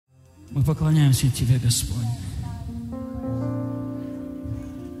Мы поклоняемся Тебе, Господь.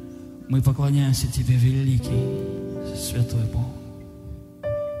 Мы поклоняемся Тебе, великий, святой Бог.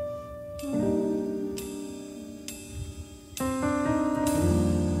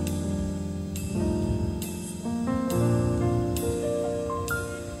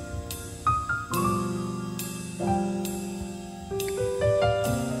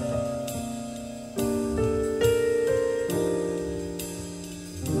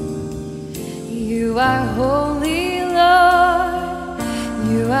 You are holy, Lord.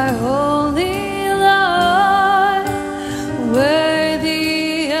 You are holy, Lord.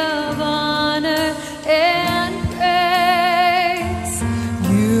 Worthy of honor and praise.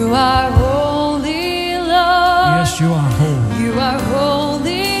 You are holy, Lord. Yes, you are holy. You are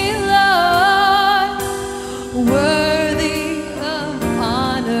holy, Lord. Worthy of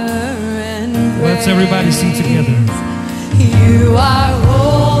honor and praise. Let's everybody sing together. You are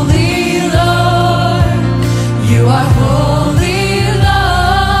holy, Lord. You are holy,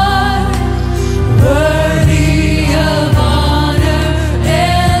 Lord. Worthy of honor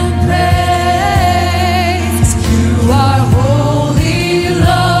and praise. You are holy,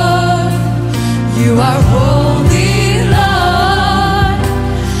 Lord. You are holy, Lord.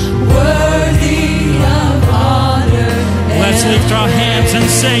 Worthy of honor and Let's lift our hands and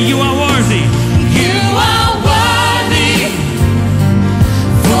say, You are worthy. You are worthy,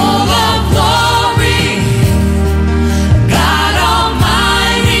 full of glory, God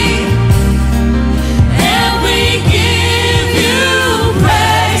Almighty, and we give you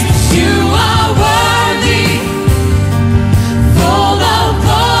praise. You are worthy, full of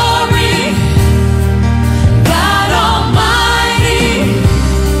glory, God Almighty,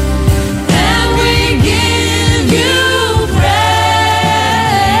 and we give you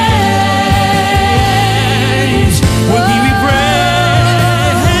praise. We give you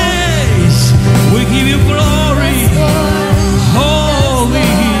praise. We give you glory.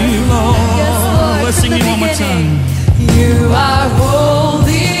 Holy Lord. Let's sing it one more time. You are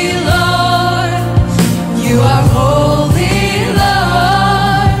holy, Lord. You are holy,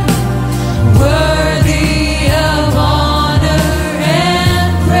 Lord. Worthy of honor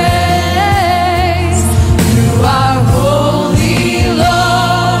and praise. You are holy,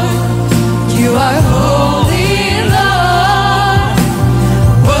 Lord. You are holy, Lord.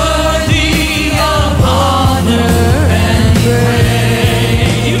 Worthy of honor and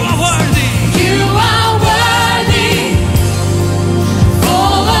praise. You are worthy. You are worthy,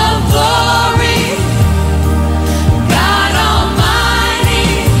 full of glory, God Almighty,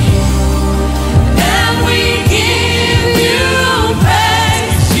 and we give you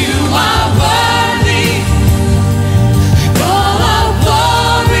praise. You are worthy, full of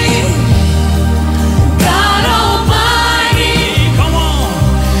glory, God Almighty, Come on.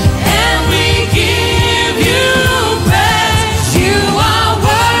 and we give you praise. You are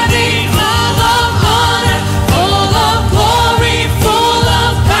worthy, full of honor, full of glory, full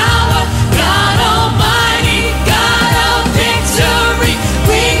of power, God Almighty, God of victory.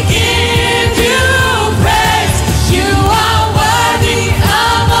 We give you praise. You are worthy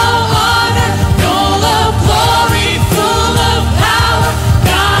of all honor, full of glory, full of power,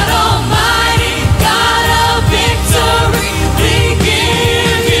 God Almighty, God of victory. We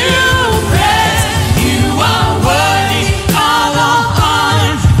give you praise. You are worthy of all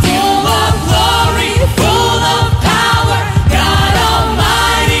honor, full of glory, full of power, God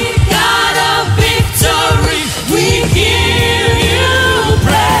Almighty, God of victory. We give you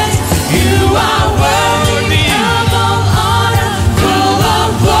praise. You are worthy of all honor, full of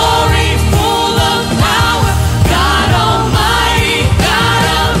glory, full of power, God Almighty, God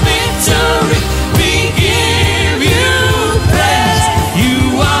of victory. We give you praise. You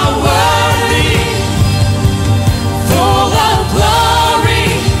are worthy, full of glory,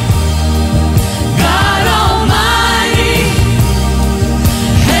 God Almighty,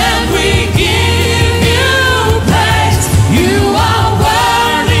 and we give you praise. You are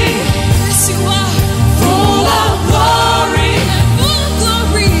worthy, yes you are, full of glory,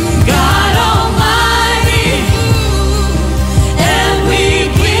 God Almighty, and we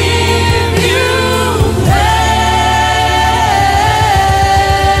give you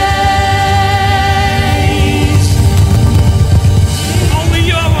praise. Only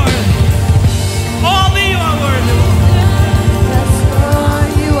you are worthy. Only you are worthy. Yes,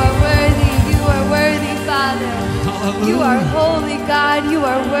 Lord, you are worthy, Father. You are holy, God. You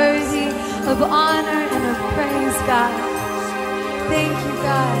are worthy of honor and of praise, God. Thank you,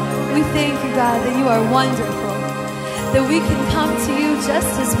 God. We thank you, God, that you are wonderful, that we can come to you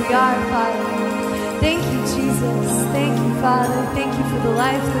just as we are, Father. Thank you, Jesus. Thank you, Father. Thank you for the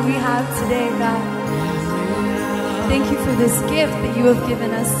life that we have today, God. Thank you for this gift that you have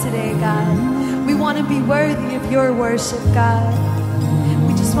given us today, God. We want to be worthy of your worship, God.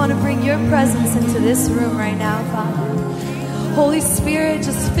 We just want to bring your presence into this room right now, Father. Holy Spirit,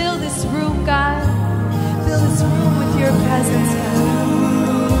 just fill this room, God. Fill this room with your presence, God.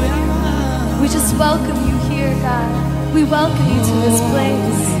 We just welcome you here, God. We welcome you to this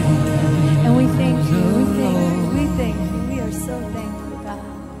place. And we thank you.